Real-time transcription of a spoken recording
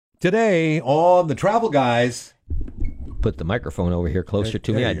Today on the Travel Guys. Put the microphone over here closer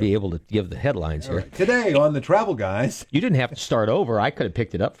to me. I'd be able to give the headlines here. Right. Today on the Travel Guys. You didn't have to start over. I could have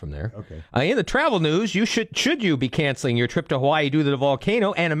picked it up from there. Okay. In the travel news, should you be canceling your trip to Hawaii due to the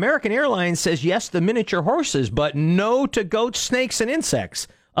volcano? And American Airlines says yes to miniature horses, but no to goats, snakes, and insects.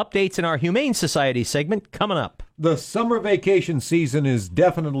 Updates in our Humane Society segment coming up. The summer vacation season is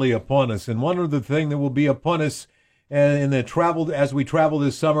definitely upon us, and one of the things that will be upon us in the travel as we travel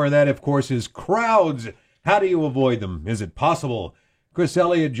this summer, and that, of course, is crowds. How do you avoid them? Is it possible? Chris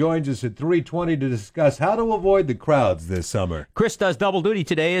Elliott joins us at 3:20 to discuss how to avoid the crowds this summer. Chris does double duty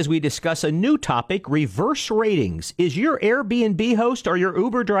today as we discuss a new topic, reverse ratings. Is your Airbnb host or your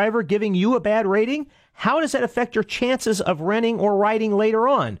Uber driver giving you a bad rating? How does that affect your chances of renting or riding later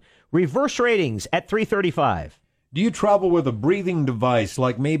on? Reverse ratings at 3:35. Do you travel with a breathing device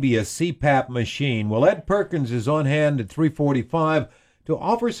like maybe a CPAP machine? Well, Ed Perkins is on hand at 3:45 to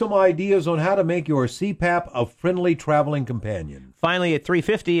offer some ideas on how to make your CPAP a friendly traveling companion. Finally, at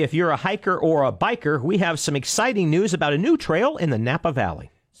 3:50, if you're a hiker or a biker, we have some exciting news about a new trail in the Napa Valley.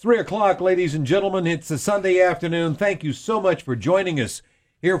 It's 3 o'clock, ladies and gentlemen. It's a Sunday afternoon. Thank you so much for joining us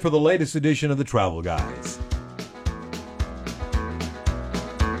here for the latest edition of the Travel Guys.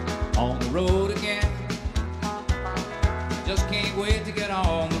 On the road again. Just can't wait to get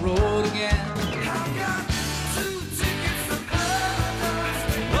on the road again. I've got 2 tickets to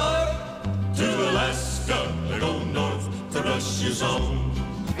paradise. To Alaska, they go north to Russia's own.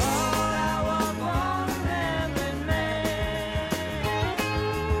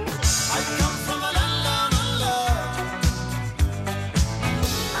 I come from a land of love.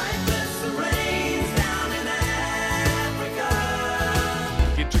 I bless the rains down in Africa.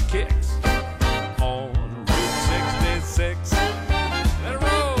 Get your kicks on Route 66. Let it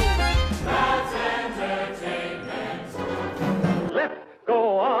roll. That's entertainment. Let's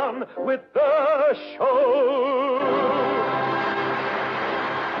go on with the show.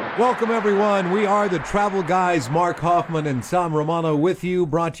 Welcome, everyone. We are the Travel Guys, Mark Hoffman and Tom Romano with you,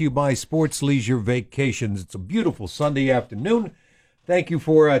 brought to you by Sports Leisure Vacations. It's a beautiful Sunday afternoon. Thank you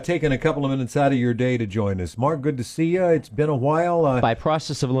for taking a couple of minutes out of your day to join us. Mark, good to see you. It's been a while. By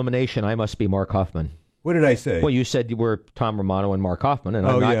process of elimination, I must be Mark Hoffman. What did I say? Well, you said you were Tom Romano and Mark Hoffman, and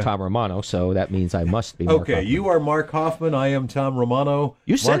I'm not Tom Romano, so that means I must be Mark Hoffman. Okay, you are Mark Hoffman. I am Tom Romano.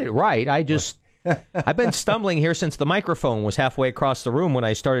 You said it right. I've been stumbling here since the microphone was halfway across the room when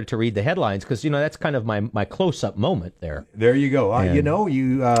I started to read the headlines, because, that's kind of my close-up moment there. There you go.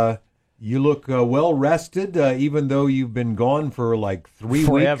 You look well rested, even though you've been gone for like 3 weeks.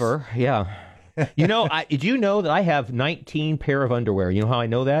 Forever, yeah. Did you know that I have 19 pair of underwear? You know how I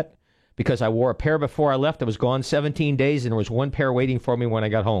know that? Because I wore a pair before I left. I was gone 17 days, and there was one pair waiting for me when I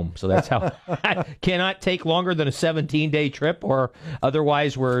got home. So that's how I cannot take longer than a 17-day trip, or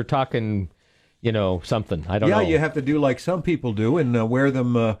otherwise we're talking, something. I don't know. Yeah, you have to do like some people do and wear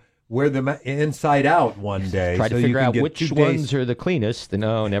them inside out one day. Try to figure out which ones are the cleanest.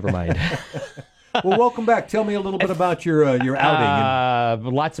 No, never mind. Well, welcome back. Tell me a little bit about your outing.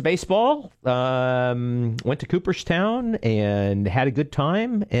 Lots of baseball. Went to Cooperstown and had a good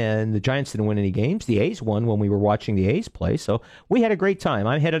time. And the Giants didn't win any games. The A's won when we were watching the A's play. So we had a great time.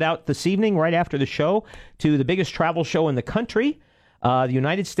 I'm headed out this evening, right after the show, to the biggest travel show in the country. The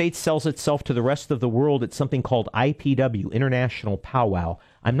United States sells itself to the rest of the world at something called IPW, International Powwow.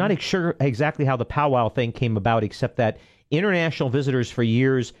 I'm not sure exactly how the powwow thing came about, except that international visitors for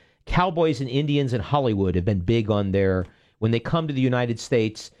years, cowboys and Indians in Hollywood, have been big on when they come to the United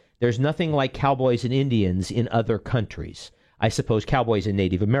States, there's nothing like cowboys and Indians in other countries. I suppose cowboys and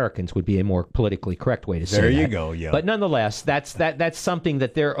Native Americans would be a more politically correct way to say that. There you go, yeah. But nonetheless, that's something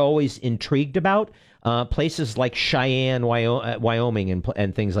that they're always intrigued about. Places like Cheyenne, Wyoming,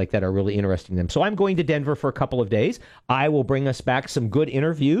 and things like that are really interesting to them. So I'm going to Denver for a couple of days. I will bring us back some good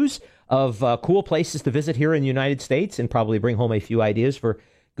interviews of cool places to visit here in the United States, and probably bring home a few ideas for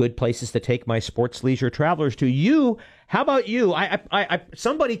good places to take my sports leisure travelers to. You, how about you?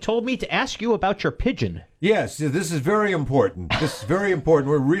 Somebody told me to ask you about your pigeon. Yes, this is very important.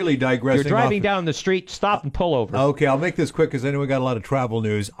 We're really digressing. You're driving down the street, stop and pull over. Okay, I'll make this quick because I know we got a lot of travel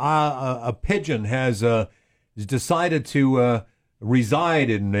news. A pigeon has decided to reside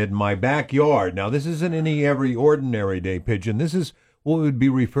in my backyard. Now, this isn't any every ordinary day pigeon. This is what would be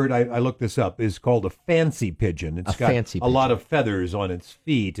referred, I looked this up, is called a fancy pigeon. It's got a lot of feathers on its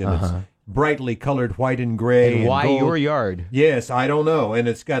feet, and it's brightly colored white and gray. And why gold. Your yard? Yes, I don't know. And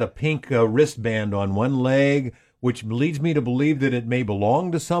it's got a pink wristband on one leg, which leads me to believe that it may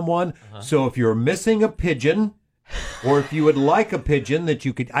belong to someone. So if you're missing a pigeon, or if you would like a pigeon that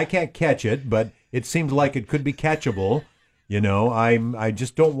you could, I can't catch it, but it seems like it could be catchable, You know, I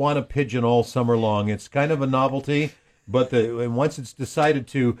just don't want a pigeon all summer long. It's kind of a novelty, but and once it's decided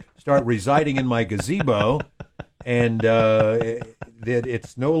to start residing in my gazebo, and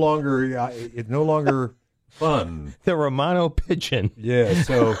it's no longer fun. The Romano pigeon. Yeah.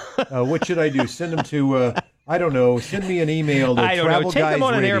 So what should I do? Send them to I don't know. Send me an email to I don't know. Travel Take Guys them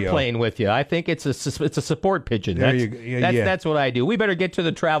on an Radio. airplane with you. I think it's a support pigeon. There That's, you go. Yeah. that's what I do. We better get to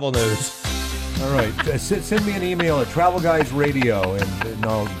the travel news. All right. Send me an email at Travel Guys Radio, and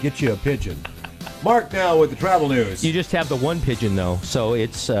I'll get you a pigeon. Mark now with the travel news. You just have the one pigeon, though, so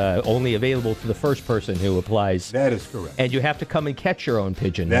it's only available to the first person who applies. That is correct. And you have to come and catch your own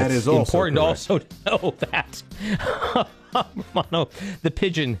pigeon. That That's is also important correct. also to know that. Romano, the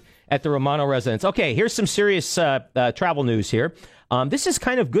pigeon at the Romano residence. Okay, here's some serious travel news here. This is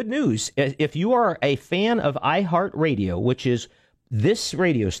kind of good news. If you are a fan of iHeartRadio, which is this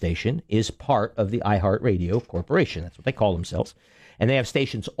radio station is part of the iHeartRadio Corporation. That's what they call themselves. And they have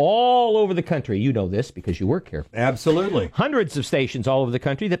stations all over the country. You know this because you work here. Absolutely. Hundreds of stations all over the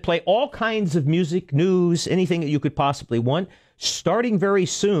country that play all kinds of music, news, anything that you could possibly want. Starting very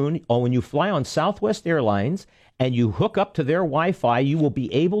soon, when you fly on Southwest Airlines and you hook up to their Wi-Fi, you will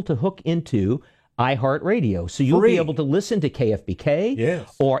be able to hook into iHeartRadio. So you'll Free. be able to listen to KFBK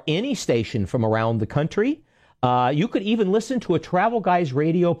Yes. or any station from around the country. You could even listen to a Travel Guys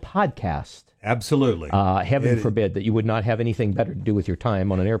Radio podcast. Absolutely. Heaven forbid that you would not have anything better to do with your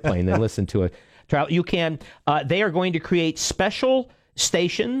time on an airplane than listen to a travel. You can. They are going to create special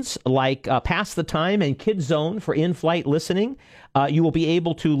stations like Pass the Time and Kids Zone for in-flight listening. You will be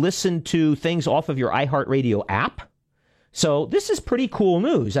able to listen to things off of your iHeartRadio app. So this is pretty cool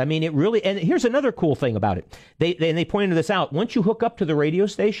news. I mean, it really. And here's another cool thing about it. They pointed this out. Once you hook up to the radio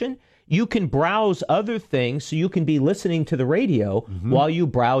station, you can browse other things, so you can be listening to the radio while you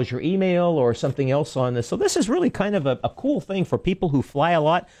browse your email or something else on this. So this is really kind of a cool thing for people who fly a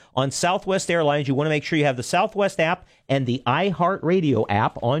lot. On Southwest Airlines, you want to make sure you have the Southwest app and the iHeartRadio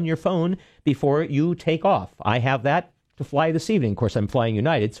app on your phone before you take off. I have that to fly this evening. Of course, I'm flying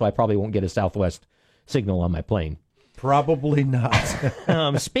United, so I probably won't get a Southwest signal on my plane. Probably not.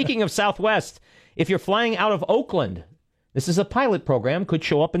 Speaking of Southwest, if you're flying out of Oakland, this is a pilot program, could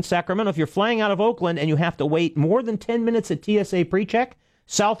show up in Sacramento. If you're flying out of Oakland and you have to wait more than 10 minutes at TSA PreCheck,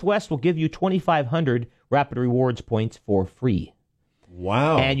 Southwest will give you 2,500 Rapid Rewards points for free.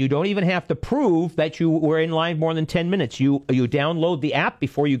 Wow. And you don't even have to prove that you were in line more than 10 minutes. You download the app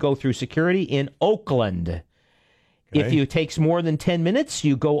before you go through security in Oakland. If it takes more than 10 minutes,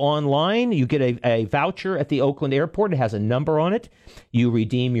 you go online, you get a voucher at the Oakland airport. It has a number on it. You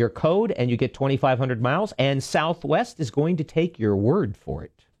redeem your code, and you get 2,500 miles, and Southwest is going to take your word for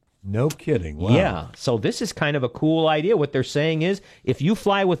it. No kidding. Wow. Yeah, so this is kind of a cool idea. What they're saying is, if you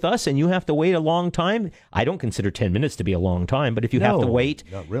fly with us and you have to wait a long time, I don't consider 10 minutes to be a long time, but if you have to wait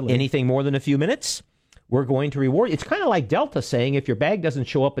not really. anything more than a few minutes, we're going to reward you. It's kind of like Delta saying, if your bag doesn't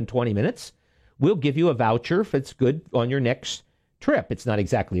show up in 20 minutes, we'll give you a voucher if it's good on your next trip. It's not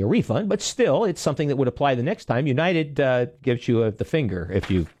exactly a refund, but still, it's something that would apply the next time. United gives you the finger if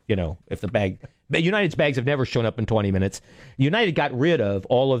if the bag. United's bags have never shown up in 20 minutes. United got rid of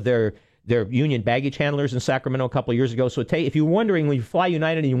all of their union baggage handlers in Sacramento a couple of years ago. So if you're wondering, when you fly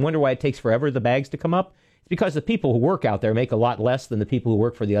United and you wonder why it takes forever the bags to come up, it's because the people who work out there make a lot less than the people who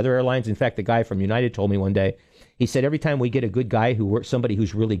work for the other airlines. In fact, the guy from United told me one day, he said, every time we get a good guy somebody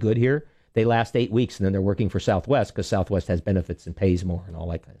who's really good here, they last 8 weeks, and then they're working for Southwest because Southwest has benefits and pays more and all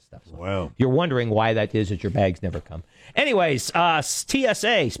that kind of stuff. So Wow. if you're wondering why that is that your bags never come. Anyways,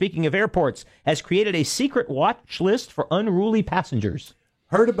 TSA, speaking of airports, has created a secret watch list for unruly passengers.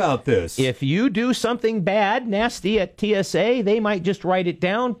 Heard about this. If you do something bad, nasty at TSA, they might just write it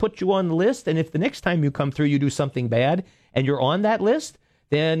down, put you on the list, and if the next time you come through you do something bad and you're on that list,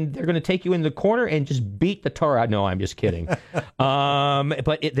 then they're going to take you in the corner and just beat the tar out. No, I'm just kidding.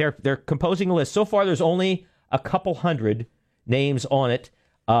 But they're composing a list. So far, there's only a couple hundred names on it.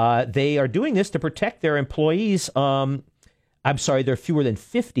 They are doing this to protect their employees. I'm sorry, there are fewer than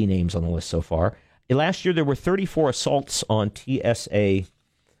 50 names on the list so far. Last year, there were 34 assaults on TSA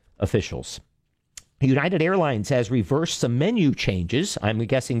officials. United Airlines has reversed some menu changes. I'm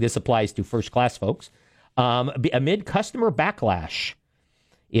guessing this applies to first-class folks. Amid customer backlash.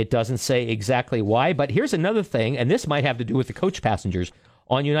 It doesn't say exactly why, but here's another thing, and this might have to do with the coach passengers.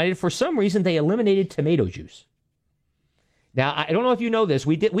 On United, for some reason, they eliminated tomato juice. Now, I don't know if you know this.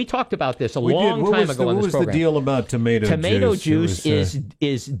 We talked about this a long time ago on this program. What was the deal about tomato juice? Tomato juice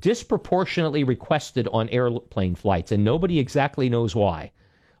is disproportionately requested on airplane flights, and nobody exactly knows why.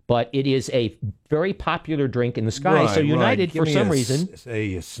 but it is a very popular drink in the sky. So United, Give for me some reason,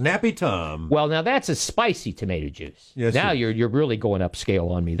 a Snappy Tom. well, now that's a spicy tomato juice. Yes, now it is. you're really going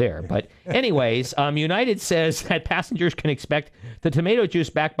upscale on me there. But anyways, United says that passengers can expect the tomato juice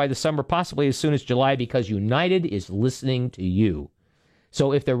back by the summer, possibly as soon as July, because United is listening to you.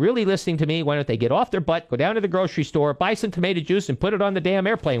 So if they're really listening to me, why don't they get off their butt, go down to the grocery store, buy some tomato juice, and put it on the damn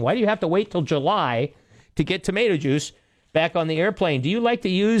airplane? Why do you have to wait till July to get tomato juice back on the airplane? Do you like to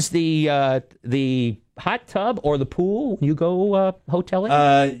use the hot tub or the pool when you go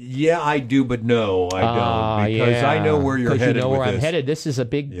hoteling? Yeah, I do, but no, I don't, because I know where you're 'Cause headed you know with where I'm this. headed. This is a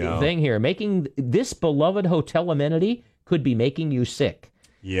big Yeah. thing here. Making this beloved hotel amenity could be making you sick.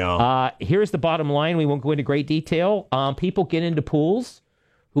 Yeah. Here's the bottom line. We won't go into great detail. People get into pools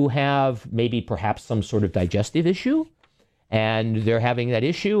who have maybe perhaps some sort of digestive issue, and they're having that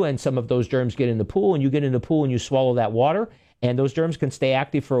issue, and some of those germs get in the pool, and you get in the pool and you swallow that water, and those germs can stay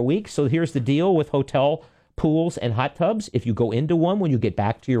active for a week. So here's the deal with hotel pools and hot tubs. If you go into one, when you get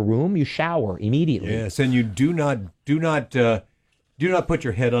back to your room, you shower immediately. Yes, and you do not put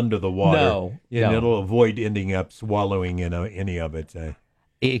your head under the water. No, and no. it'll avoid ending up swallowing any of it.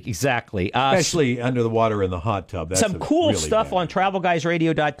 Exactly. Especially under the water in the hot tub. That's Some cool really stuff bad. on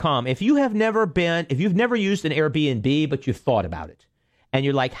TravelGuysRadio.com. If you have never if you've never used an Airbnb, but you've thought about it, and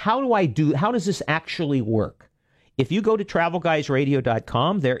you're like, how does this actually work? If you go to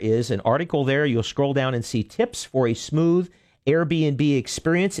TravelGuysRadio.com, there is an article there. You'll scroll down and see tips for a smooth Airbnb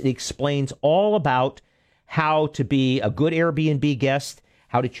experience. It explains all about how to be a good Airbnb guest,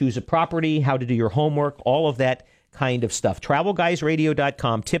 how to choose a property, how to do your homework, all of that kind of stuff.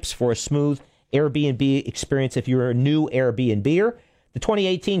 TravelGuysRadio.com, tips for a smooth Airbnb experience if you're a new Airbnber. The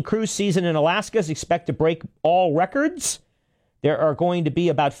 2018 cruise season in Alaska is expected to break all records. There are going to be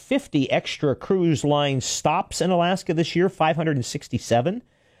about 50 extra cruise line stops in Alaska this year, 567.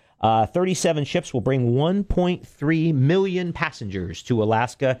 37 ships will bring 1.3 million passengers to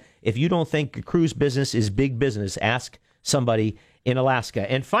Alaska. If you don't think the cruise business is big business, ask somebody in Alaska.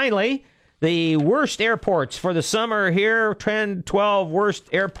 And finally, the worst airports for the summer here, 10, 12 worst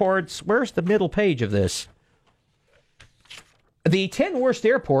airports. Where's the middle page of this? The 10 worst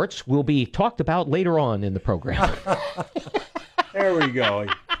airports will be talked about later on in the program. There we go.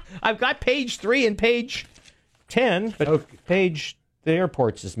 I've got page 3 and page 10, but Okay. the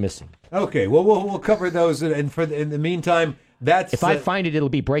airports is missing. Okay, well, we'll cover those, and in the meantime, that's If I find it, it'll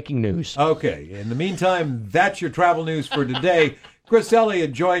be breaking news. okay. In the meantime, that's your travel news for today. Chris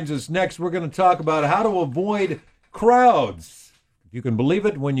Elliott joins us next. We're going to talk about how to avoid crowds. If you can believe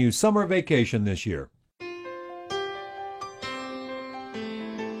it, when you summer vacation this year.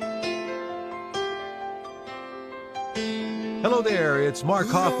 Hello there, it's Mark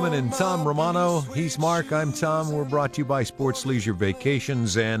Hoffman and Tom Romano. He's Mark, I'm Tom. We're brought to you by Sports Leisure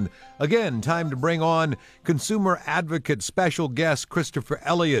Vacations. And again, time to bring on consumer advocate special guest Christopher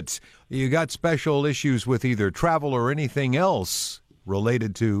Elliott. You got special issues with either travel or anything else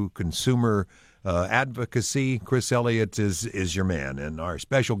related to consumer advocacy. Chris Elliott is your man. And our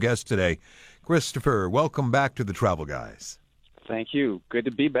special guest today, Christopher, welcome back to the Travel Guys. Thank you. Good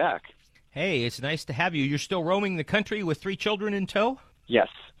to be back. Hey, it's nice to have you. You're still roaming the country with 3 children in tow? Yes,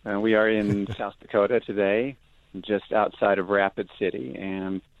 we are in South Dakota today, just outside of Rapid City,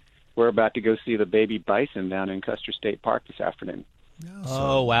 and we're about to go see the baby bison down in Custer State Park this afternoon.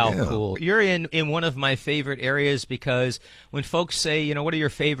 Oh, wow, yeah. cool. You're in one of my favorite areas because when folks say, you know, what are your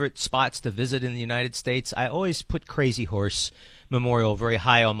favorite spots to visit in the United States, I always put Crazy Horse Memorial very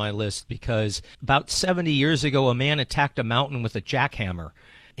high on my list because about 70 years ago, a man attacked a mountain with a jackhammer.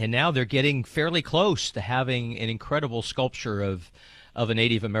 And now they're getting fairly close to having an incredible sculpture of a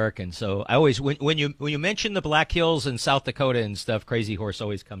Native American. So I always, when you mention the Black Hills and South Dakota and stuff, Crazy Horse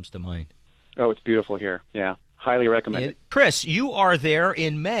always comes to mind. Oh, it's beautiful here. Yeah, highly recommend it. Chris, you are there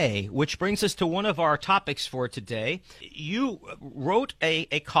in May, which brings us to one of our topics for today. You wrote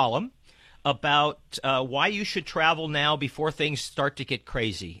a column about why you should travel now before things start to get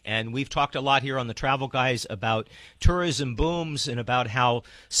crazy. And we've talked a lot here on the Travel Guys about tourism booms and about how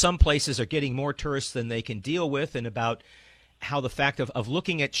some places are getting more tourists than they can deal with, and about how the fact of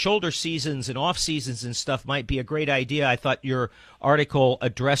looking at shoulder seasons and off seasons and stuff might be a great idea. I thought your article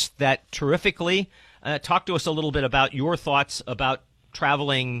addressed that terrifically. Talk to us a little bit about your thoughts about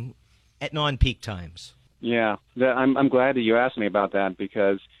traveling at non-peak times. Yeah, I'm glad that you asked me about that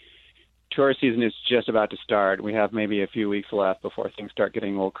because tourist season is just about to start. We have maybe a few weeks left before things start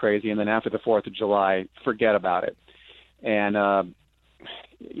getting a little crazy, and then after the 4th of July, forget about it. And,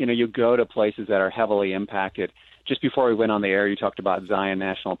 you go to places that are heavily impacted. Just before we went on the air, you talked about Zion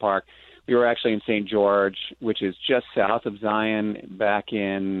National Park. We were actually in St. George, which is just south of Zion, back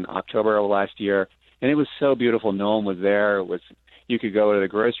in October of last year, and it was so beautiful. No one was there. You could go to the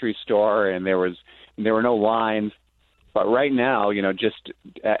grocery store, and there were no lines. But right now, just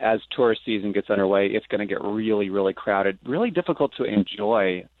as tourist season gets underway, it's going to get really, really crowded, really difficult to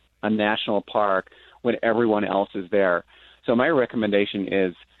enjoy a national park when everyone else is there. So my recommendation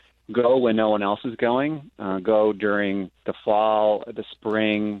is go when no one else is going. Go during the fall, the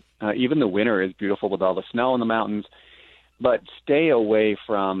spring, even the winter is beautiful with all the snow in the mountains. But stay away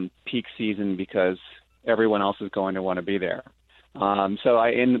from peak season because everyone else is going to want to be there. So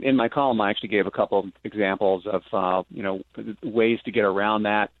in my column, I actually gave a couple of examples of ways to get around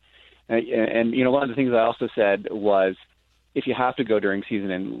that. And one of the things I also said was, if you have to go during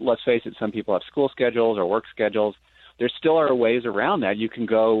season, and let's face it, some people have school schedules or work schedules, there still are ways around that. You can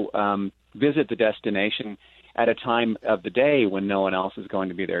go visit the destination at a time of the day when no one else is going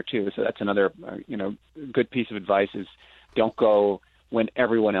to be there too. So that's another good piece of advice is don't go when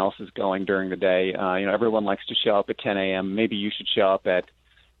everyone else is going during the day. Everyone likes to show up at 10 a.m. Maybe you should show up at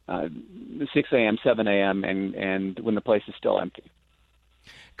 6 a.m., 7 a.m., and when the place is still empty.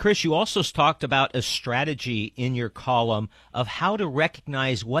 Chris, you also talked about a strategy in your column of how to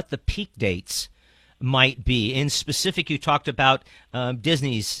recognize what the peak dates might be. In specific, you talked about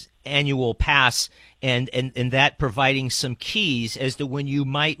Disney's annual pass and that providing some keys as to when you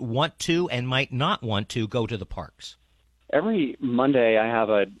might want to and might not want to go to the parks. Every Monday, I have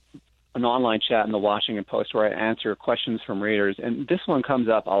an online chat in the Washington Post where I answer questions from readers, and this one comes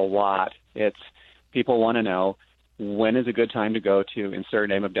up a lot. It's people want to know, when is a good time to go to insert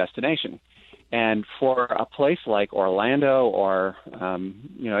name of destination? And for a place like Orlando or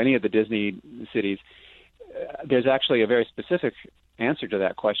any of the Disney cities, there's actually a very specific answer to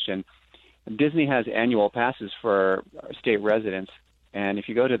that question. Disney has annual passes for state residents, and if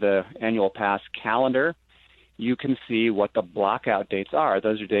you go to the annual pass calendar, you can see what the blockout dates are.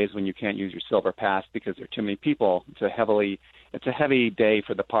 Those are days when you can't use your silver pass because there are too many people. It's a heavy day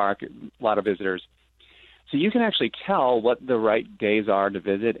for the park, a lot of visitors. So you can actually tell what the right days are to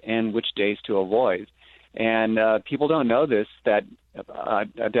visit and which days to avoid. And people don't know this, that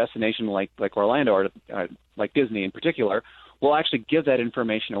a destination like Orlando or like Disney in particular will actually give that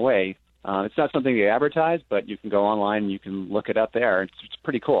information away. It's not something they advertise, but you can go online and you can look it up there. It's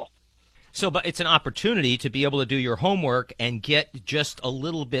pretty cool. So, but it's an opportunity to be able to do your homework and get just a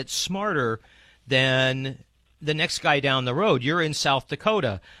little bit smarter than the next guy down the road. You're in South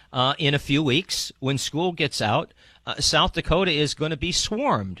Dakota. In a few weeks, when school gets out, South Dakota is going to be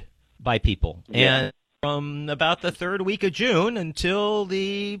swarmed by people. Yeah. And from about the third week of June until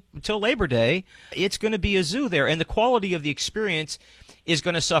Labor Day, it's going to be a zoo there. And the quality of the experience is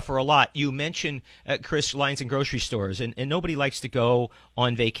going to suffer a lot. You mentioned, Chris, lines in grocery stores, and nobody likes to go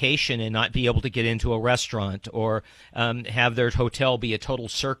on vacation and not be able to get into a restaurant or have their hotel be a total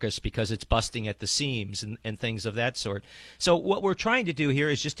circus because it's busting at the seams and things of that sort. So what we're trying to do here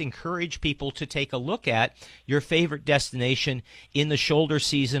is just encourage people to take a look at your favorite destination in the shoulder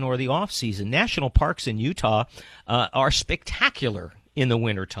season or the off season. National parks in Utah are spectacular in the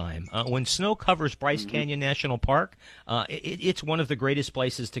wintertime. When snow covers Bryce Canyon National Park, it's one of the greatest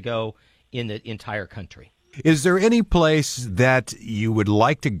places to go in the entire country. Is there any place that you would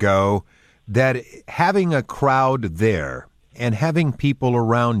like to go that having a crowd there and having people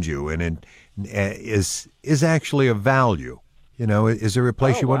around you and is actually of value? Is there a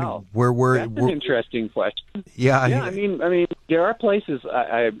place want where that's an interesting question. Yeah. I mean, there are places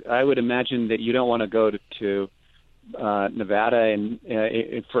I would imagine that you don't want to go to Nevada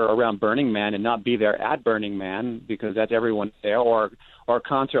and for around Burning Man and not be there at Burning Man because that's everyone there, or a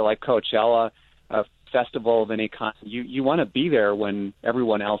concert like Coachella, a festival of any kind. You want to be there when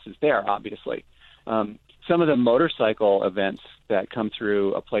everyone else is there, obviously. Some of the motorcycle events that come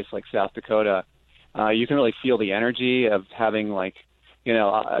through a place like South Dakota, you can really feel the energy of having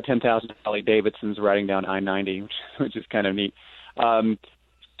 10,000 Harley Davidsons riding down I-90, which is kind of neat.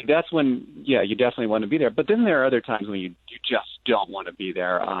 That's when, you definitely want to be there. But then there are other times when you just don't want to be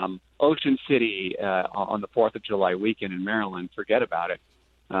there. Ocean City on the 4th of July weekend in Maryland, forget about it.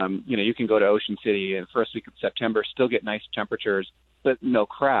 You can go to Ocean City in the first week of September, still get nice temperatures, but no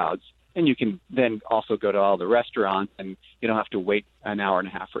crowds. And you can then also go to all the restaurants, and you don't have to wait an hour and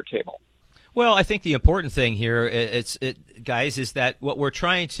a half for a table. Well, I think the important thing here, guys, is that what we're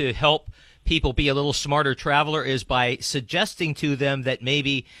trying to help people be a little smarter traveler is by suggesting to them that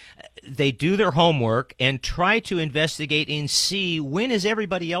maybe they do their homework and try to investigate and see when is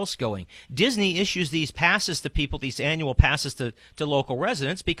everybody else going. Disney issues these passes to people, these annual passes to local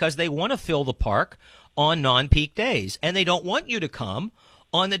residents because they want to fill the park on non-peak days, and they don't want you to come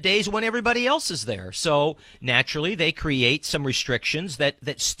on the days when everybody else is there. So naturally, they create some restrictions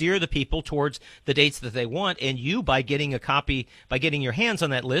that steer the people towards the dates that they want. And you, by getting your hands on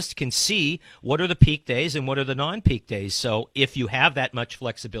that list, can see what are the peak days and what are the non-peak days. So if you have that much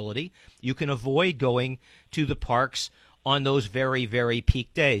flexibility, you can avoid going to the parks on those very, very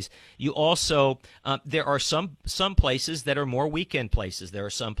peak days. You also, there are some places that are more weekend places. There are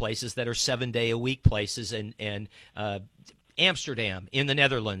some places that are 7-day-a-week places, and Amsterdam in the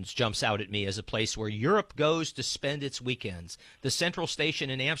Netherlands jumps out at me as a place where Europe goes to spend its weekends. The Central Station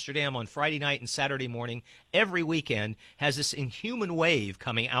in Amsterdam on Friday night and Saturday morning every weekend has this inhuman wave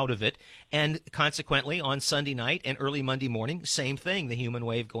coming out of it, and consequently on Sunday night and early Monday morning, same thing, the human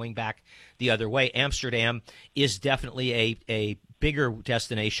wave going back the other way. Amsterdam is definitely a bigger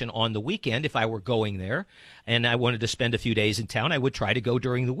destination on the weekend. If I were going there and I wanted to spend a few days in town, I would try to go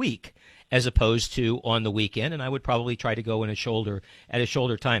during the week as opposed to on the weekend, and I would probably try to go at a shoulder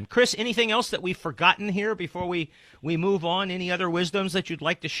time. Chris, anything else that we've forgotten here before we move on? Any other wisdoms that you'd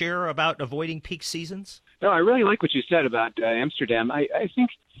like to share about avoiding peak seasons? No, I really like what you said about Amsterdam. I think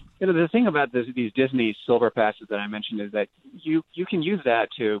the thing about these Disney Silver Passes that I mentioned is that you can use that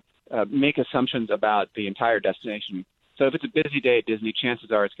to make assumptions about the entire destination. So if it's a busy day at Disney,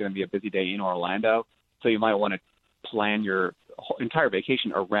 chances are it's going to be a busy day in Orlando. So you might want to plan your whole entire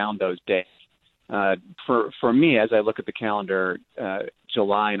vacation around those days. For me, as I look at the calendar,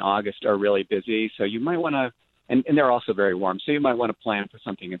 July and August are really busy. So you might want to, and they're also very warm. So you might want to plan for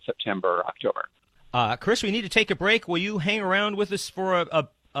something in September or October. Chris, we need to take a break. Will you hang around with us for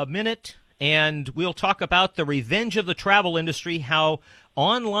a minute? And we'll talk about the revenge of the travel industry, how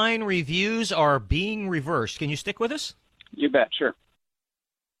online reviews are being reversed. Can you stick with us? You bet, sure.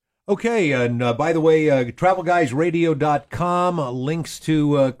 Okay, and by the way, travelguysradio.com, links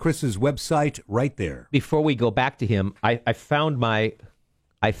to Chris's website right there. Before we go back to him, I found my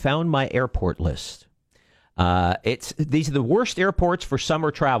airport list. These are the worst airports for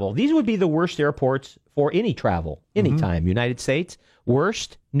summer travel. These would be the worst airports for any travel, anytime. United States,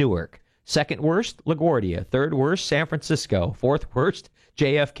 worst, Newark. Second worst, LaGuardia. Third worst, San Francisco. Fourth worst,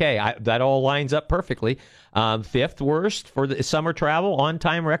 JFK. That all lines up perfectly. Fifth worst for the summer travel,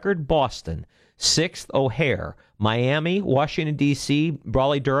 on-time record, Boston. Sixth, O'Hare. Miami, Washington, D.C.,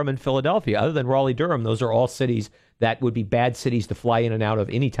 Raleigh-Durham, and Philadelphia. Other than Raleigh-Durham, those are all cities that would be bad cities to fly in and out of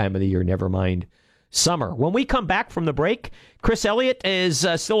any time of the year, never mind summer. When we come back from the break, Chris Elliott is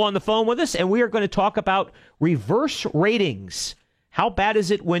still on the phone with us, and we are going to talk about reverse ratings. How bad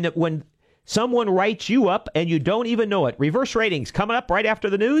is it when someone writes you up and you don't even know it? Reverse ratings coming up right after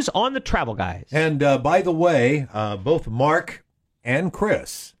the news on the Travel Guys. And by the way, both Mark and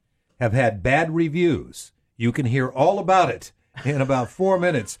Chris have had bad reviews. You can hear all about it in about 4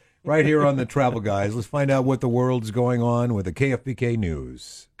 minutes right here on the Travel Guys. Let's find out what the world's going on with the KFBK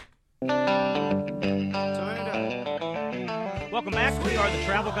News. Welcome back. We are the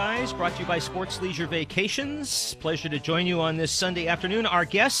Travel Guys, brought to you by Sports Leisure Vacations. Pleasure to join you on this Sunday afternoon. Our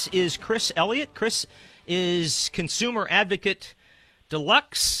guest is Chris Elliott. Chris is Consumer Advocate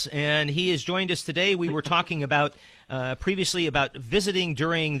Deluxe, and he has joined us today. We were talking about previously about visiting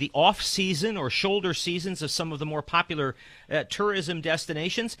during the off-season or shoulder seasons of some of the more popular tourism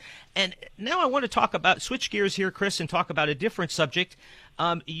destinations. And now I want to switch gears here, Chris, and talk about a different subject.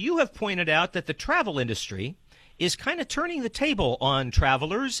 You have pointed out that the travel industry is kind of turning the table on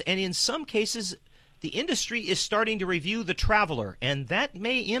travelers, and in some cases, the industry is starting to review the traveler, and that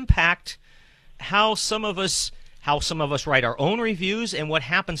may impact how some of us write our own reviews and what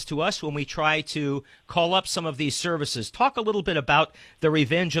happens to us when we try to call up some of these services. Talk a little bit about the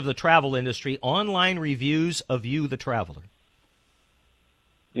revenge of the travel industry, online reviews of you, the traveler.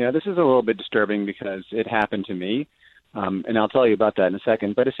 Yeah, this is a little bit disturbing because it happened to me, and I'll tell you about that in a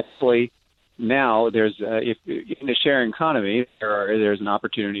second. But essentially, now there's if in the sharing economy, there's an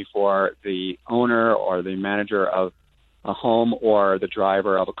opportunity for the owner or the manager of a home or the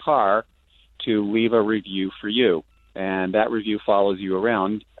driver of a car to leave a review for you, and that review follows you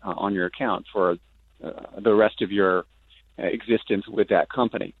around on your account for the rest of your existence with that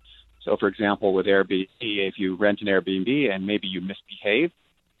company. So, for example, with Airbnb, if you rent an Airbnb and maybe you misbehave,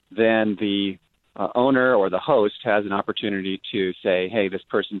 then the owner or the host has an opportunity to say, hey, this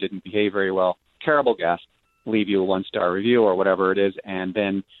person didn't behave very well, terrible guest, leave you a 1-star review or whatever it is, and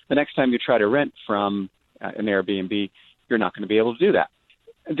then the next time you try to rent from an Airbnb, you're not going to be able to do that.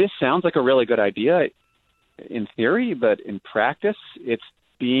 This sounds like a really good idea in theory, but in practice, it's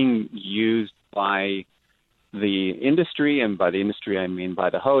being used by the industry, and by the industry I mean by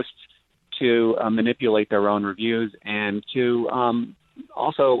the hosts, to manipulate their own reviews and to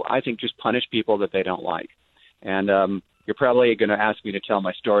also, I think, just punish people that they don't like. And You're probably going to ask me to tell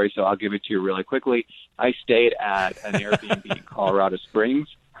my story, so I'll give it to you really quickly. I stayed at an Airbnb in Colorado Springs.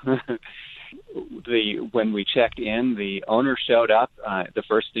 When we checked in, the owner showed up. The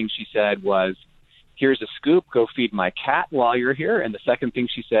first thing she said was, "Here's a scoop. Go feed my cat while you're here." And the second thing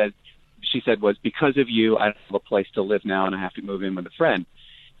she said was, "Because of you, I don't have a place to live now, and I have to move in with a friend."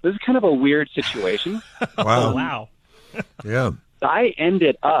 This is kind of a weird situation. Wow. Wow. Yeah. I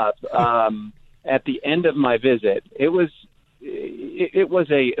ended up at the end of my visit. It was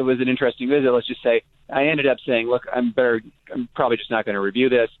an interesting visit. Let's just say I ended up saying, "Look, I'm probably just not going to review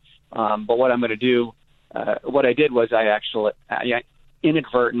this. But what I'm going to do, what I did was I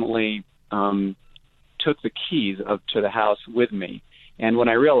inadvertently took the keys to the house with me, and when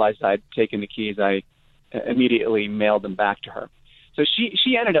I realized I'd taken the keys, I immediately mailed them back to her." So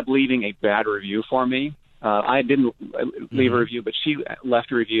she ended up leaving a bad review for me. I didn't leave a review, but she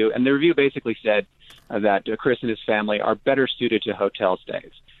left a review, and the review basically said that Chris and his family are better suited to hotel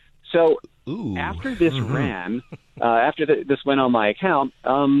stays. So after this ran, this went on my account,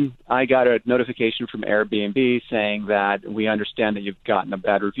 I got a notification from Airbnb saying that we understand that you've gotten a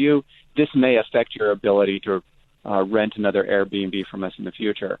bad review. This may affect your ability to rent another Airbnb from us in the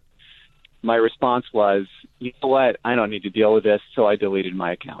future. My response was, you know what, I don't need to deal with this, so I deleted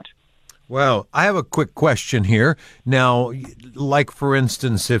my account. Well, I have a quick question here. Now, like for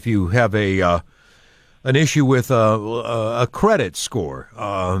instance, if you have an issue with a credit score,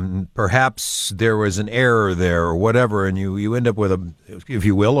 perhaps there was an error there or whatever, and you end up with if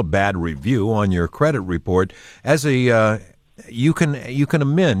you will, a bad review on your credit report. As you can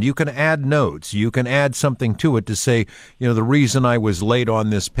amend, you can add notes, you can add something to it to say, the reason I was late on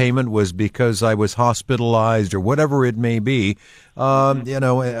this payment was because I was hospitalized or whatever it may be. A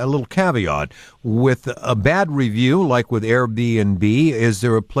little caveat. With a bad review, like with Airbnb, is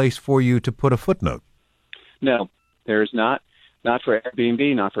there a place for you to put a footnote? No, there's not. Not for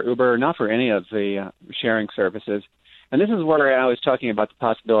Airbnb, not for Uber, not for any of the sharing services. And this is where I was talking about the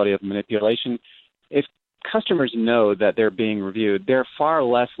possibility of manipulation. If customers know that they're being reviewed, they're far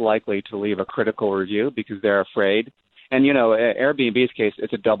less likely to leave a critical review because they're afraid. And, Airbnb's case,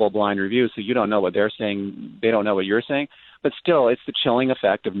 it's a double-blind review, so you don't know what they're saying. They don't know what you're saying. But still, it's the chilling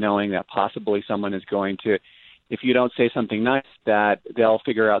effect of knowing that possibly someone is going to, if you don't say something nice, that they'll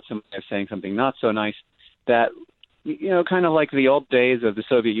figure out someone is saying something not so nice. That, kind of like the old days of the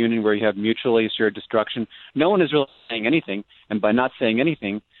Soviet Union where you have mutually assured destruction. No one is really saying anything, and by not saying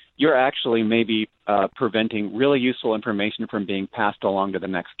anything, you're actually maybe preventing really useful information from being passed along to the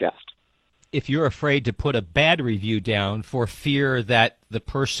next guest. If you're afraid to put a bad review down for fear that the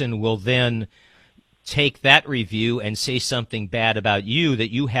person will then take that review and say something bad about you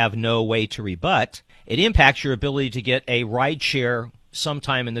that you have no way to rebut, it impacts your ability to get a rideshare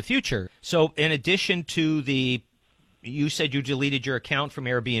sometime in the future. So in addition to you said you deleted your account from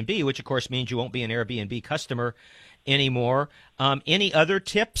Airbnb, which of course means you won't be an Airbnb customer anymore. Any other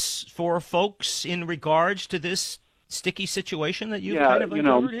tips for folks in regards to this sticky situation that you've kind of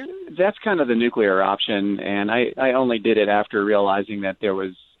uncovered here? That's kind of the nuclear option, and I only did it after realizing that there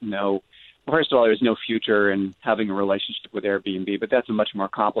was first of all, there's no future in having a relationship with Airbnb, but that's a much more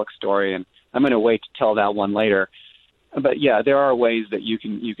complex story, and I'm going to wait to tell that one later. But yeah, there are ways that you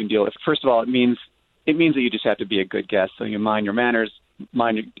can deal with it. First of all, it means that you just have to be a good guest. So you mind your manners,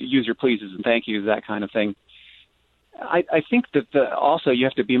 use your pleases and thank yous, that kind of thing. I think that also you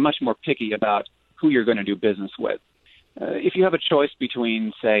have to be much more picky about who you're going to do business with. If you have a choice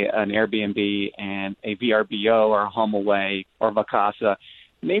between, say, an Airbnb and a VRBO or a HomeAway or Vacasa,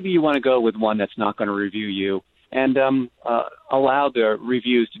 maybe you want to go with one that's not going to review you and allow the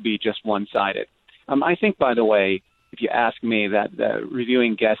reviews to be just one-sided. I think, by the way, if you ask me, that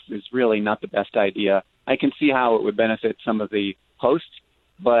reviewing guests is really not the best idea. I can see how it would benefit some of the hosts,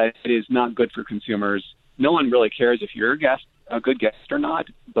 but it is not good for consumers. No one really cares if you're a good guest or not,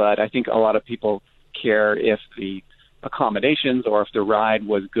 but I think a lot of people care if the accommodations or if the ride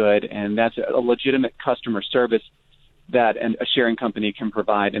was good, and that's a legitimate customer service that a sharing company can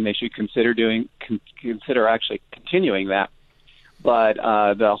provide, and they should consider actually continuing that. But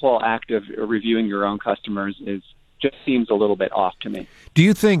the whole act of reviewing your own customers just seems a little bit off to me. Do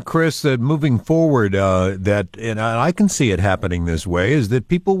you think, Chris, that moving forward, and I can see it happening this way, is that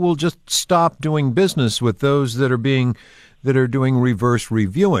people will just stop doing business with those that are doing reverse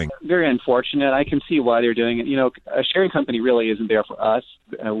reviewing? Very unfortunate. I can see why they're doing it. A sharing company really isn't there for us.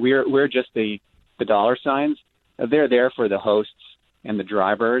 We're just the dollar signs. They're there for the hosts and the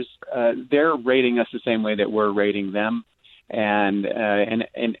drivers. They're rating us the same way that we're rating them. And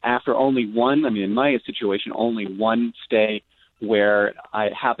after only one, in my situation, only one stay where I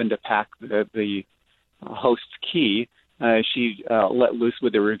happened to pack the host's key, she let loose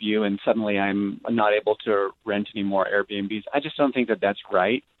with the review, and suddenly I'm not able to rent any more Airbnbs. I just don't think that that's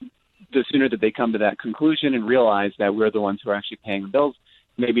right. The sooner that they come to that conclusion and realize that we're the ones who are actually paying the bills,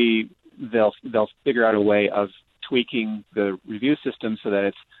 maybe they'll figure out a way of tweaking the review system so that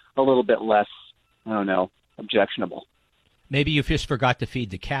it's a little bit less, I don't know, objectionable. Maybe you just forgot to feed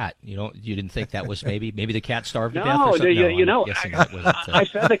the cat. You didn't think that was maybe the cat starved to death or No, something? you I'm guessing that wasn't, I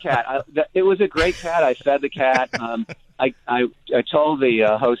fed the cat. It was a great cat. I fed the cat. I told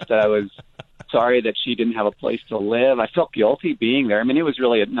the host that I was sorry that she didn't have a place to live. I felt guilty being there. I mean, it was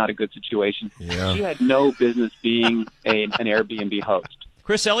really not a good situation. Yeah. She had no business being an Airbnb host.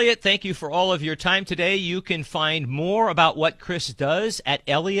 Chris Elliott, thank you for all of your time today. You can find more about what Chris does at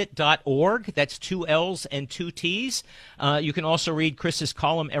elliott.org. That's 2 L's and 2 T's. You can also read Chris's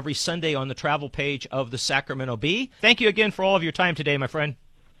column every Sunday on the travel page of the Sacramento Bee. Thank you again for all of your time today, my friend.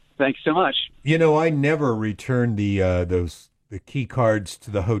 Thanks so much. I never return the key cards to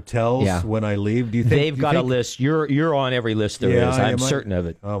the hotels when I leave. Do you think They've got a list? You're on every list there is. I'm certain of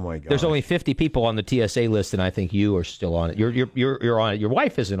it. Oh my God! There's only 50 people on the TSA list, and I think you are still on it. You're on it. Your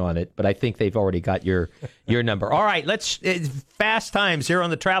wife isn't on it, but I think they've already got your number. All right, let's fast times here on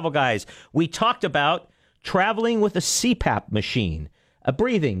the Travel Guys. We talked about traveling with a CPAP machine, a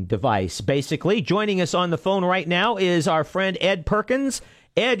breathing device, basically. Joining us on the phone right now is our friend Ed Perkins.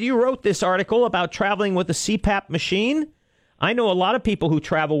 Ed, you wrote this article about traveling with a CPAP machine. I know a lot of people who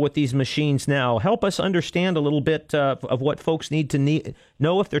travel with these machines now. Help us understand a little bit of what folks need to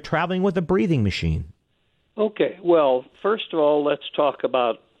know if they're traveling with a breathing machine. Okay. Well, first of all, let's talk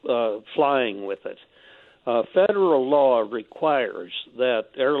about flying with it. Federal law requires that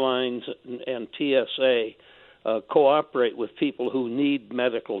airlines and TSA cooperate with people who need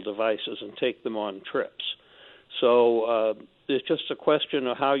medical devices and take them on trips. So it's just a question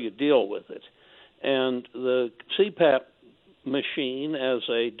of how you deal with it. And the CPAP machine, as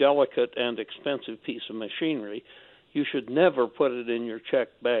a delicate and expensive piece of machinery, you should never put it in your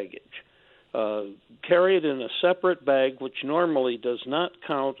checked baggage. Carry it in a separate bag, which normally does not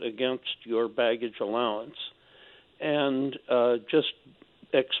count against your baggage allowance, and just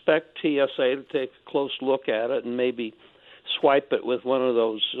expect TSA to take a close look at it and maybe swipe it with one of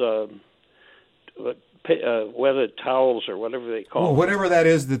those wetted towels or whatever they call it. Whatever that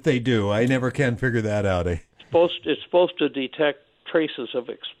is that they do. I never can figure that out. It's supposed to detect traces of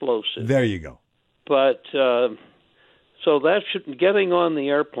explosives. There you go. But so that getting on the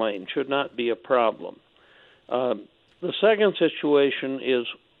airplane should not be a problem. The second situation is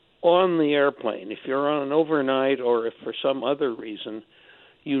on the airplane. If you're on an overnight or if for some other reason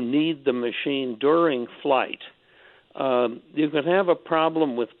you need the machine during flight, you can have a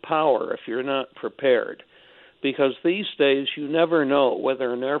problem with power if you're not prepared. Because these days you never know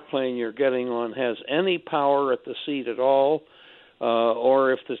whether an airplane you're getting on has any power at the seat at all,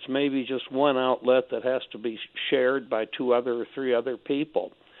 or if it's maybe just one outlet that has to be shared by 2 or 3 other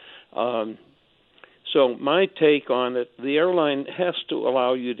people. So my take on it, the airline has to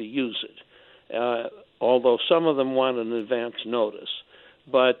allow you to use it, although some of them want an advance notice.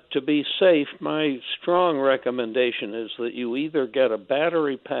 But to be safe, my strong recommendation is that you either get a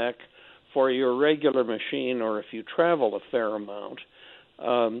battery pack for your regular machine, or if you travel a fair amount,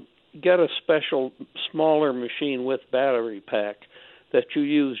 get a special smaller machine with battery pack that you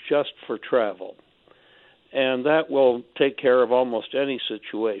use just for travel. And that will take care of almost any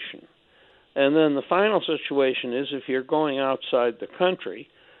situation. And then the final situation is if you're going outside the country,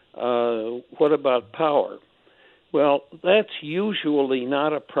 what about power? Well, that's usually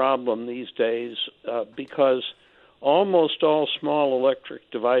not a problem these days because almost all small electric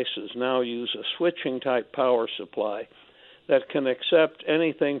devices now use a switching-type power supply that can accept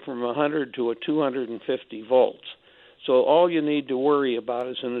anything from 100 to 250 volts. So all you need to worry about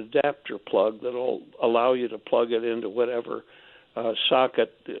is an adapter plug that will allow you to plug it into whatever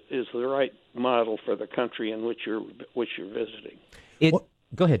socket is the right model for the country in which you're visiting.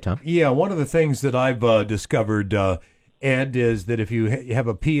 Go ahead, Tom. Yeah, one of the things that I've discovered, Ed, is that if you have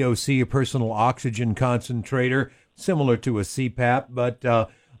a POC, a personal oxygen concentrator, similar to a CPAP, but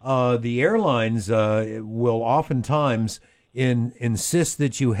the airlines will oftentimes insist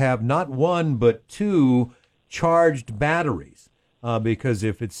that you have not 1 but 2 charged batteries, because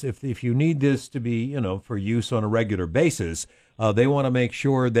if you need this to be for use on a regular basis, they want to make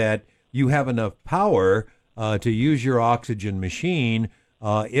sure that you have enough power to use your oxygen machine.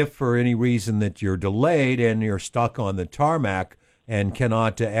 If for any reason that you're delayed and you're stuck on the tarmac and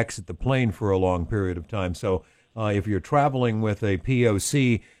cannot exit the plane for a long period of time. So if you're traveling with a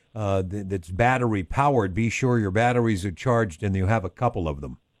POC that's battery powered, be sure your batteries are charged and you have a couple of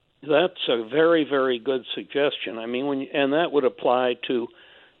them. That's a very, very good suggestion. I mean, and that would apply to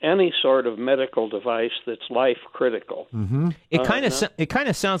any sort of medical device that's life critical. Mm-hmm. It kind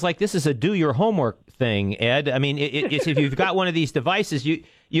of sounds like this is a do your homework thing, Ed. I mean, it's if you've got one of these devices,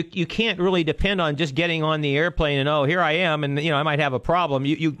 you can't really depend on just getting on the airplane and, oh, here I am, and I might have a problem.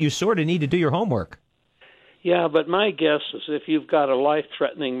 You sort of need to do your homework. Yeah, but my guess is if you've got a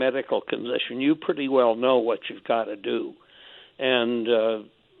life-threatening medical condition, you pretty well know what you've got to do. And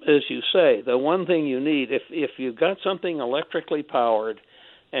as you say, the one thing you need, if you've got something electrically powered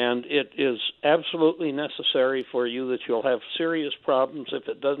and it is absolutely necessary for you that you'll have serious problems if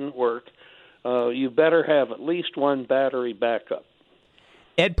it doesn't work, you better have at least one battery backup.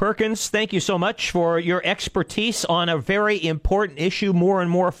 Ed Perkins, thank you so much for your expertise on a very important issue. More and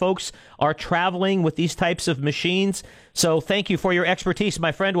more folks are traveling with these types of machines. So thank you for your expertise,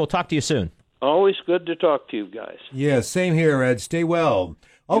 my friend. We'll talk to you soon. Always good to talk to you guys. Yeah, same here, Ed. Stay well.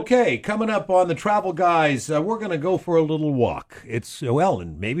 Okay, coming up on the Travel Guys, we're going to go for a little walk.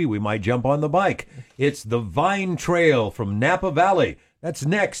 And maybe we might jump on the bike. It's the Vine Trail from Napa Valley. That's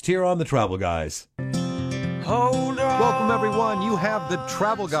next here on the Travel Guys. Welcome, everyone. You have the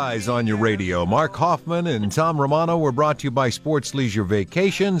Travel Guys on your radio. Mark Hoffman and Tom Romano were brought to you by Sports Leisure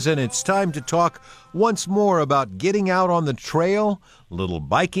Vacations, and it's time to talk once more about getting out on the trail, a little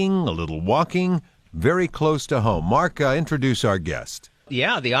biking, a little walking, very close to home. Mark, introduce our guest.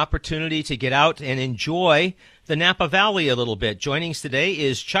 Yeah, the opportunity to get out and enjoy the Napa Valley a little bit. Joining us today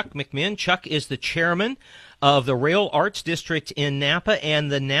is Chuck McMinn. Chuck is the chairman of the Rail Arts District in Napa and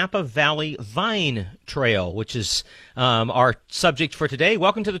the Napa Valley Vine Trail, which is our subject for today.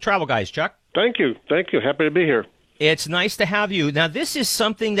 Welcome to the Travel Guys, Chuck. Thank you. Happy to be here. It's nice to have you. Now, this is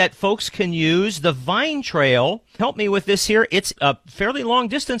something that folks can use. The Vine Trail, help me with this here. It's a fairly long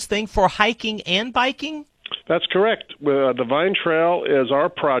distance thing for hiking and biking. That's correct. The Vine Trail is our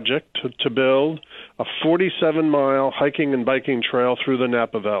project to build a 47-mile hiking and biking trail through the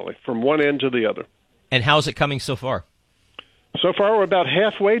Napa Valley from one end to the other. And how's it coming so far? So far, we're about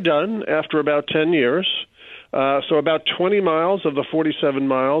halfway done after about 10 years. So about 20 miles of the 47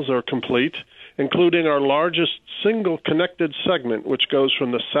 miles are complete, including our largest single connected segment, which goes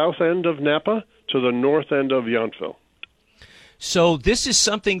from the south end of Napa to the north end of Yountville. So this is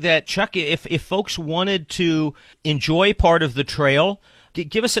something that, Chuck, if folks wanted to enjoy part of the trail,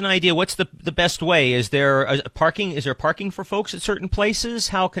 give us an idea. What's the best way? Is there parking? Is there parking for folks at certain places?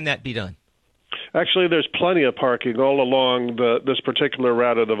 How can that be done? Actually, there's plenty of parking all along this particular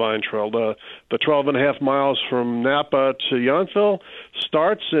route of the Vine Trail. The 12.5 miles from Napa to Yountville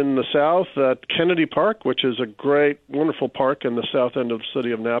starts in the south at Kennedy Park, which is a great, wonderful park in the south end of the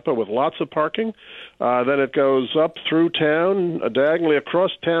city of Napa with lots of parking. Then it goes up through town, diagonally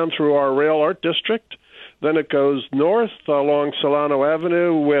across town through our Rail Art District. Then it goes north along Solano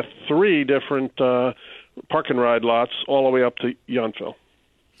Avenue with 3 different park and ride lots all the way up to Yountville.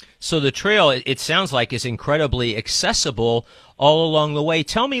 So the trail, it sounds like, is incredibly accessible all along the way.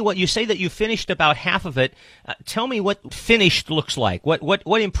 Tell me what you say that you finished about half of it. Tell me what finished looks like.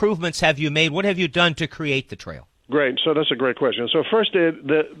 What improvements have you made? What have you done to create the trail? Great. So that's a great question. So first,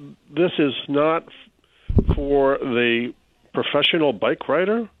 this is not for the professional bike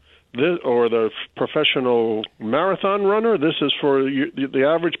rider or the professional marathon runner. This is for the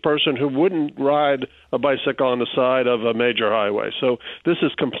average person who wouldn't ride a bicycle on the side of a major highway. So this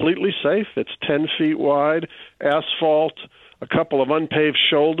is completely safe. It's 10 feet wide, asphalt, a couple of unpaved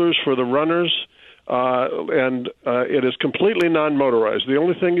shoulders for the runners, and it is completely non-motorized. The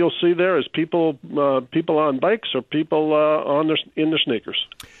only thing you'll see there is people on bikes or people in their sneakers.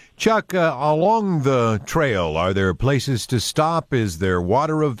 Chuck, along the trail, are there places to stop? Is there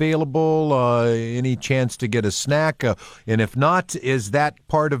water available? Any chance to get a snack? And if not, is that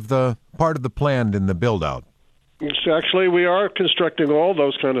part of the plan in the build-out? Actually, we are constructing all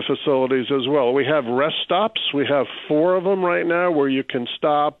those kind of facilities as well. We have rest stops. We have 4 of them right now where you can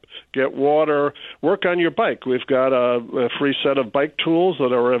stop, get water, work on your bike. We've got a free set of bike tools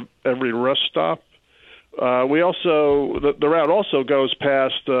that are at every rest stop. We also the route also goes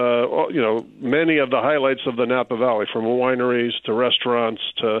past many of the highlights of the Napa Valley, from wineries to restaurants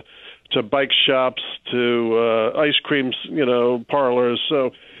to bike shops to ice creams parlors.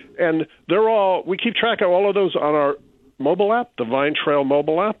 So, and we keep track of all of those on our mobile app, the Vine Trail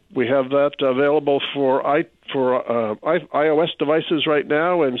mobile app. We have that available for iOS devices right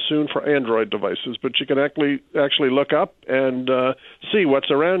now, and soon for Android devices. But you can actually look up and see what's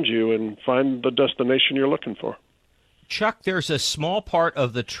around you and find the destination you're looking for. Chuck, there's a small part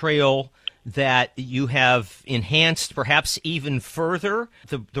of the trail that you have enhanced perhaps even further,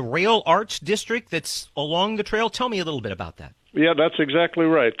 the Rail Arts District that's along the trail. Tell me a little bit about that. Yeah, that's exactly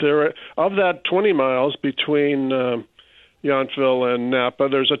right. There, of that 20 miles between Yountville and Napa,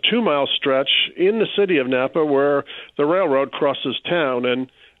 there's a 2-mile stretch in the city of Napa where the railroad crosses town. And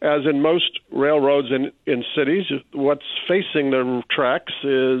as in most railroads in cities, what's facing the tracks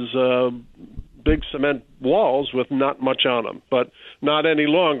is big cement walls with not much on them, but not any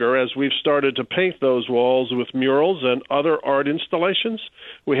longer, as we've started to paint those walls with murals and other art installations.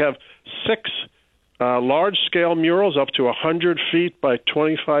 We have 6 large-scale murals up to 100 feet by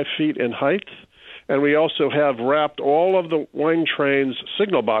 25 feet in height. And we also have wrapped all of the wine train's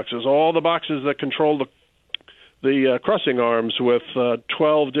signal boxes, all the boxes that control the crossing arms, with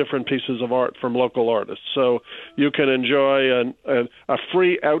 12 different pieces of art from local artists. So you can enjoy a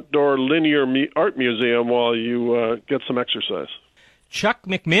free outdoor linear art museum while you get some exercise. Chuck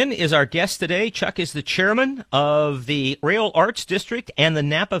McMinn is our guest today. Chuck is the chairman of the Rail Arts District and the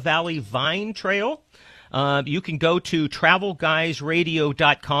Napa Valley Vine Trail. You can go to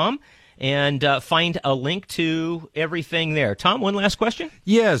travelguysradio.com and find a link to everything there. Tom, one last question?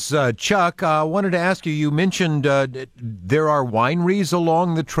 Yes, Chuck, I wanted to ask you, you mentioned there are wineries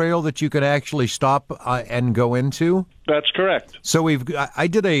along the trail that you could actually stop and go into? That's correct. So I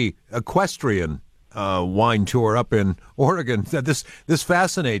did a equestrian wine tour up in Oregon. This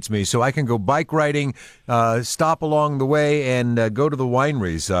fascinates me. So I can go bike riding, stop along the way, and go to the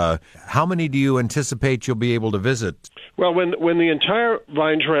wineries. How many do you anticipate you'll be able to visit? Well, when the entire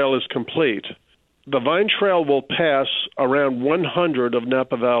Vine Trail is complete, the Vine Trail will pass around 100 of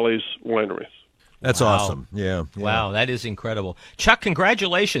Napa Valley's wineries. That's awesome. Yeah. Wow, that is incredible. Chuck,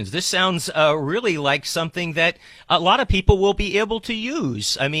 congratulations. This sounds really like something that a lot of people will be able to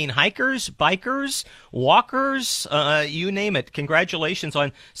use. I mean, hikers, bikers, walkers, you name it. Congratulations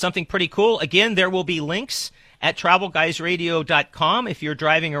on something pretty cool. Again, there will be links at travelguysradio.com. If you're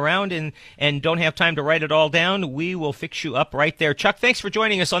driving around and don't have time to write it all down, we will fix you up right there. Chuck, thanks for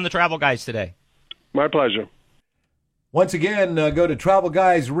joining us on the Travel Guys today. My pleasure. Once again, go to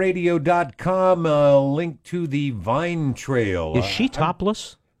travelguysradio.com, link to the Vine Trail. Is she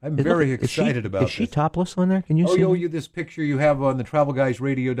topless? I'm very excited about this. Is she topless on there? Can you see? Oh, this picture you have on the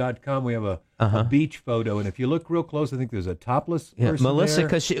travelguysradio.com. We have a beach photo, and if you look real close, I think there's a topless person Melissa,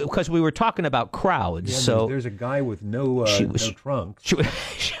 there. because we were talking about crowds. Yeah, so there's a guy with no trunks. She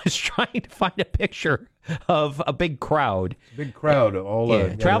was trying to find a picture of a big crowd. Big crowd.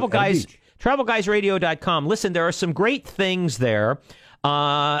 Travel Guys. TravelGuysRadio.com. Listen, there are some great things there.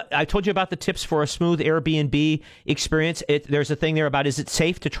 I told you about the tips for a smooth Airbnb experience. There's a thing there about, is it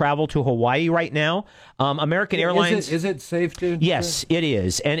safe to travel to Hawaii right now? American Airlines. Is it safe to? Yes, it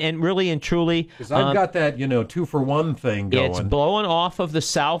is. And really and truly. Because I've got that, 2-for-1 thing going. It's blowing off of the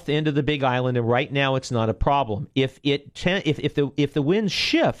south end of the Big Island, and right now it's not a problem. If the winds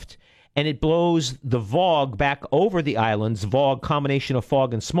shift and it blows the fog back over the islands, combination of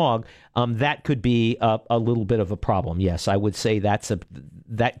fog and smog, that could be a little bit of a problem. Yes, I would say that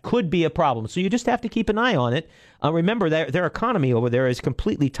could be a problem. So you just have to keep an eye on it. Remember, their economy over there is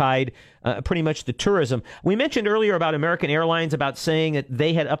completely tied pretty much to tourism. We mentioned earlier about American Airlines, about saying that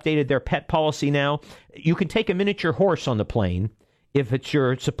they had updated their pet policy now. You can take a miniature horse on the plane if it's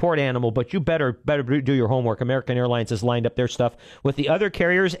your support animal, but you better do your homework. American Airlines has lined up their stuff with the other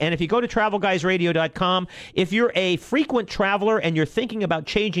carriers. And if you go to travelguysradio.com, if you're a frequent traveler and you're thinking about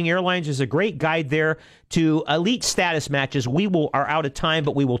changing airlines, there's a great guide there to elite status matches. We are out of time,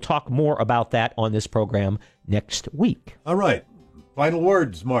 but we will talk more about that on this program next week. All right. Final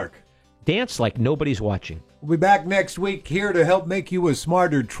words, Mark. Dance like nobody's watching. We'll be back next week here to help make you a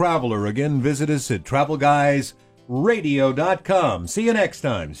smarter traveler. Again, visit us at travelguysradio.com. See you next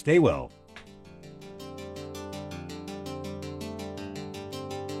time. Stay well.